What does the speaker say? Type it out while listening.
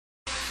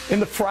In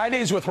the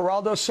Fridays with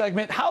Geraldo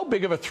segment, how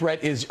big of a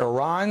threat is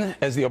Iran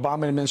as the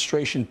Obama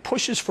administration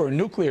pushes for a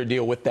nuclear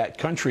deal with that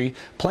country?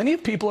 Plenty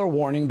of people are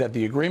warning that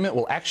the agreement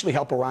will actually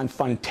help Iran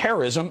fund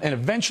terrorism and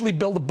eventually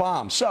build a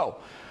bomb. So,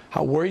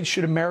 how worried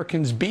should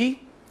Americans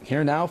be?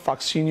 Here now,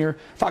 Fox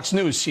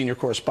News senior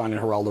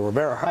correspondent Geraldo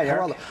Rivera. Hi,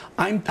 Geraldo,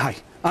 I'm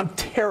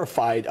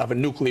terrified of a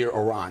nuclear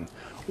Iran.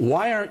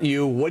 Why aren't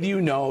you? What do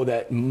you know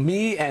that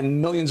me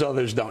and millions of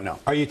others don't know?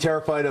 Are you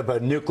terrified of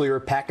a nuclear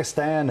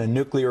Pakistan, a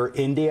nuclear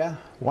India?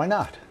 Why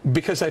not?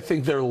 Because I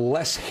think they're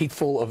less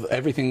hateful of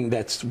everything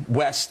that's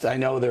West. I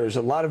know there's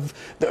a lot of...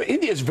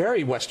 India is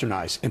very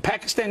westernized, and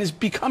Pakistan is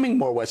becoming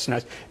more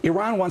westernized.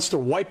 Iran wants to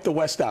wipe the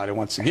West out. It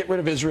wants to get rid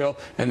of Israel,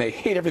 and they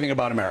hate everything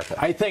about America.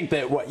 I think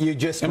that what you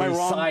just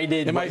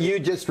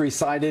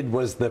recited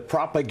was the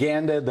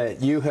propaganda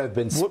that you have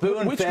been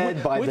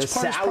spoon-fed by the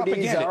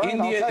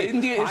Saudis.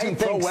 India isn't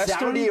pro-Western.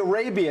 Saudi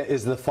Arabia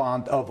is the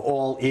font of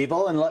all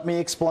evil, and let me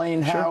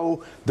explain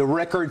how the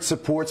record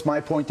supports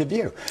my point of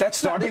view. That's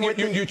starting with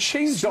you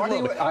changed a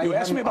little bit. You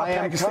asked me about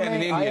Pakistan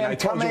and India, and I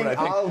told you what I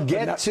think. I'll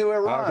get to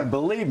Iran,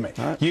 believe me.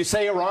 You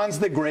say Iran's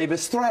the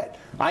gravest threat.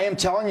 I am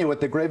telling you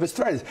what the gravest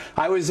threat is.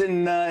 I was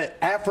in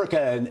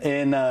Africa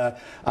in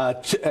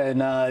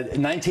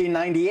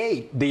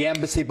 1998, the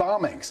embassy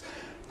bombings.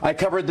 I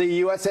covered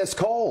the USS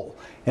Cole,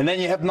 and then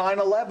you have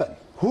 9/11.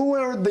 Who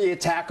were the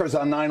attackers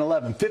on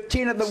 9/11?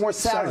 15 of them were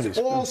Saudis,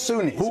 all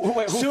Sunnis. Who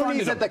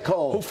Sunnis at the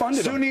Cole. Who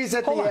funded them? Sunnis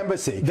at the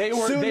embassy. They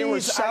were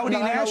Saudi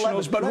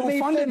nationals, but who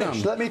funded them?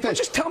 Let me finish.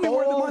 Just tell me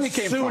where the money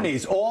came from.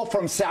 Sunnis, all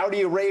from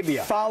Saudi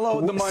Arabia. Follow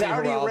the money,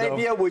 Saudi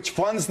Arabia, which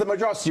funds the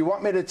majority. You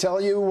want me to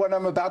tell you what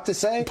I'm about to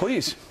say?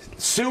 Please.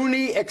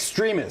 Sunni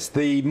extremists.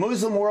 The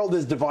Muslim world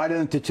is divided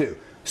into two.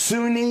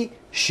 Sunni,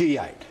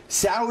 Shiite.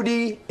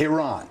 Saudi,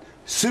 Iran.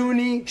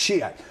 Sunni,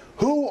 Shiite.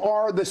 Who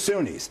are the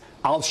Sunnis?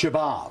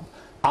 Al-Shabaab,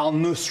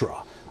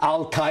 Al-Nusra,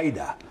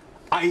 Al-Qaeda,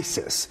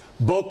 ISIS,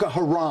 Boko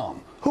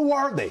Haram. Who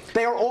are they?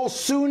 They are all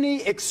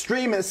Sunni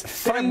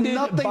extremists that have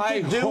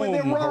nothing to do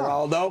with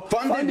Iran. Geraldo?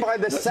 Funded by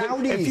the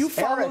Saudis. If you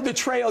follow the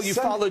trail, you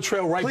follow the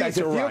trail right back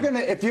to Iran.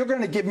 If you're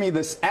going to give me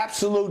this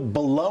absolute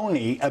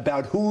baloney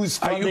about who's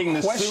funding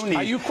the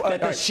Sunnis,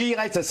 that the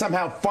Shiites are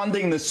somehow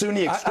funding the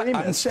Sunni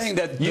extremists. I'm saying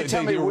that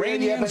the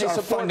Iranians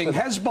are funding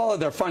Hezbollah,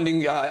 they're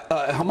funding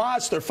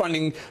Hamas, they're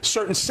funding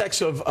certain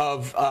sects of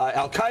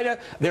Al-Qaeda.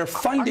 They're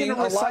funding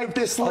a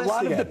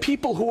lot of the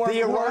people who are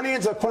the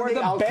Iranians are funding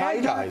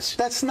Al-Qaeda.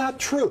 That's not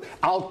true.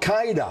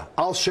 Al-Qaeda,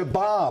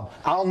 Al-Shabaab,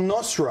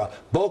 Al-Nusra,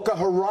 Boko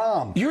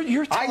Haram,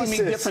 You're telling me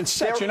different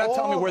sects. You're not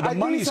telling me where the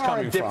money's coming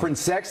from. These aren't different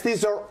sects.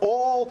 These are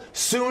all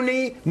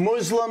Sunni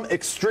Muslim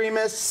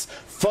extremists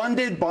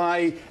funded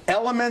by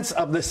elements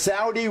of the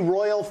Saudi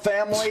royal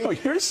family. So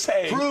you're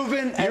saying,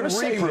 proven and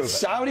reproven. The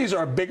Saudis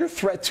are a bigger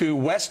threat to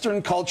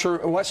Western culture,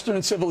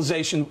 Western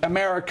civilization,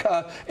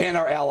 America, and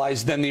our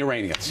allies than the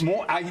Iranians.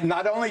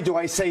 Not only do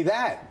I say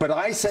that, but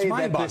I say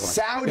that the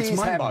Saudis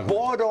have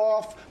bought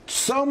off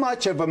so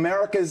much of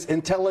America's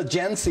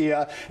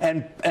intelligentsia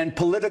and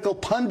political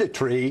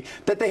punditry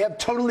that they have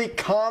totally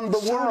conned the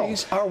world.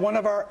 Saudis are one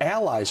of our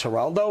allies,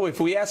 Geraldo.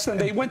 If we ask them,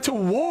 they went to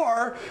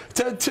war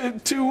to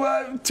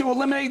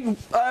eliminate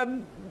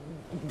Saddam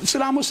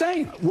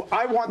Hussein.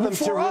 I want them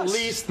to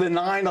release the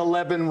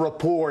 9/11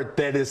 report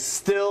that is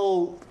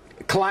still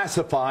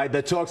classified,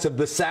 that talks of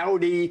the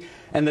Saudi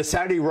and the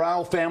Saudi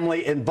royal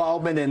family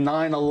involvement in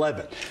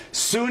 9/11.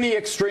 Sunni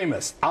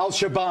extremists,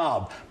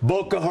 Al-Shabaab,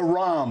 Boko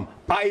Haram,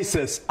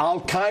 ISIS,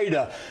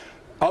 Al-Qaeda,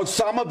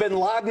 Osama bin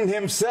Laden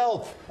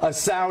himself, a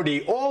Saudi.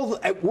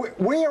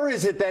 Where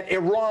is it that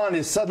Iran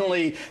is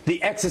suddenly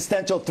the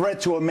existential threat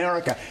to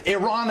America?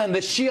 Iran and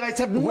the Shiites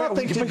have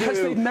nothing to do with the people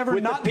who've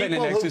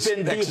been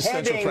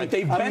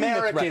beheading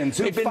Americans,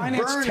 who've been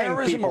burning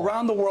terrorism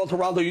around the world.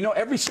 Geraldo, you know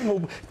every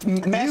single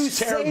mass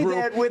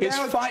terror group is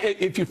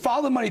if you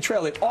follow the money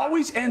trail, it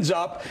always ends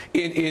up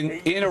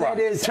in Iran.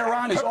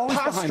 Tehran is always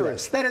behind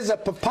it. That is a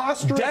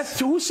preposterous.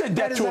 Who said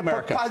death to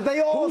America? They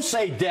all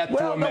say death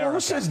to America. Who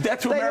says death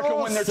to America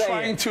when they're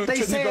trying to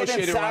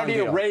negotiate a Saudi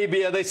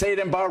Arabia, they say it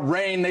in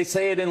Bahrain, they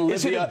say it in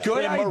Libya,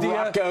 in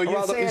Morocco.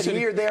 You say it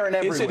here, there, and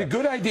everywhere. Is it a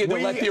good idea to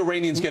let the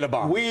Iranians get a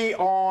bomb?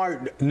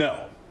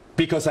 No.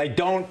 Because I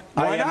don't.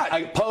 Why not? I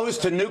am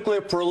opposed to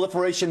nuclear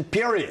proliferation,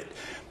 period.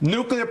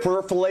 Nuclear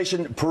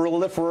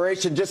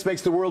proliferation just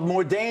makes the world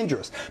more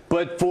dangerous.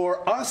 But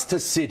for us to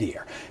sit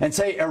here and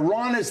say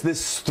Iran is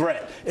this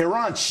threat,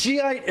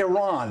 Shiite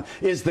Iran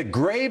is the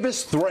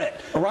gravest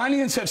threat.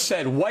 Iranians have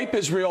said, wipe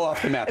Israel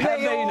off the map. Have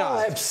they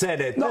not? They have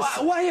said it. No,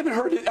 I haven't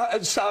heard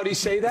Saudis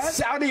say that.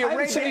 Saudi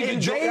Arabia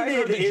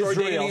invaded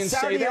Israel.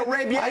 Saudi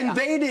Arabia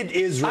invaded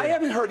Israel. I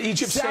haven't heard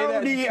Egypt say that.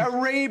 Saudi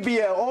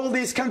Arabia, all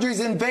these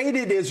countries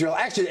invaded Israel.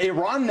 Actually,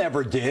 Iran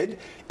never did.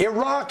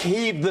 Iraq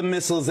heaved the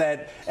missiles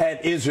at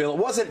Israel. It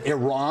wasn't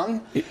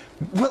Iran.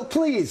 Well,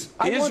 please.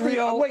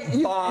 Israel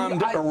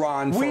bombed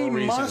Iran for a reason.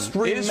 We must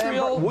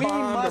remember,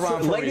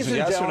 ladies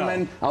and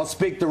gentlemen, I'll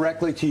speak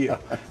directly to you.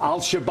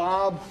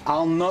 Al-Shabaab,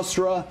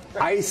 Al-Nusra,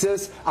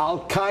 ISIS,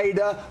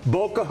 Al-Qaeda,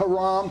 Boko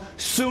Haram,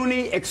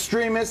 Sunni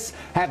extremists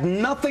have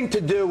nothing to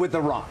do with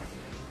Iran.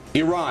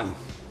 Iran.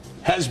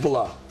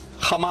 Hezbollah.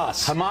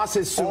 Hamas. Hamas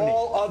is Sunni.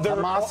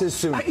 Hamas is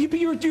Sunni. But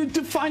you're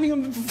defining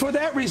them for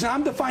that reason.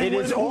 I'm defining it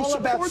is all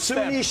about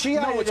Sunni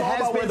Shia. No, it's all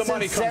about where the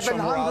money comes from,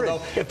 Geraldo.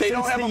 If they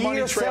don't have a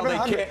money trail, they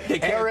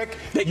can't. Eric,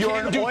 you're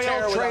an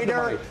oil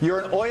trader.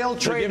 You're an oil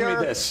trader. Give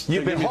me this.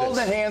 You've been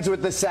holding hands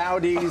with the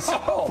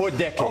Saudis for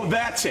decades. Oh,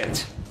 that's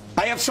it.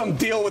 I have some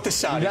deal with the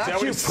Saudis.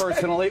 Not you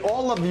personally.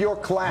 All of your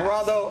class.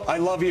 Geraldo, I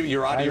love you.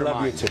 You're out of your mind. I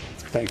love you too.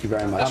 Thank you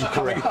very much. I'm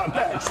correct. Coming up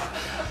next.